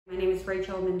My name is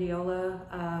Rachel Mendiola.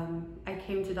 I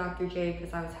came to Dr. J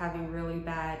because I was having really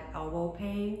bad elbow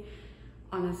pain.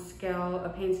 On a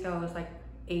pain scale, it was like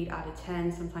 8 out of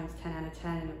 10, sometimes 10 out of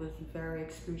 10, and it was very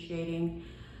excruciating.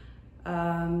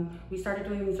 We started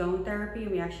doing zone therapy,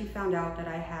 and we actually found out that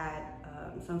I had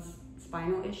some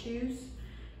spinal issues.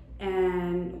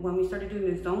 And when we started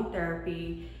doing the zone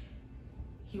therapy,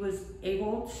 he was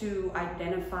able to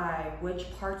identify which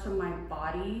parts of my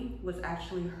body was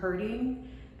actually hurting.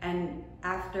 And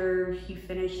after he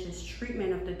finished his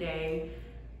treatment of the day,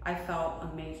 I felt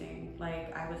amazing.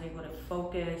 Like, I was able to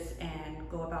focus and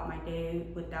go about my day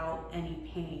without any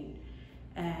pain.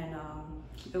 And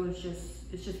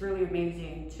it's just really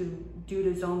amazing to do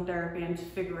the zone therapy and to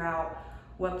figure out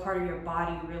what part of your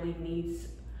body really needs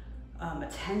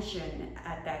attention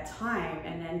at that time,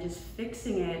 and then just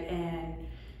fixing it. And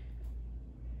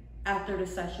after the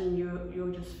session,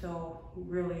 you'll just feel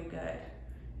really good.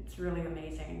 It's really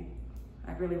amazing.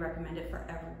 I really recommend it for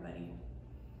everybody.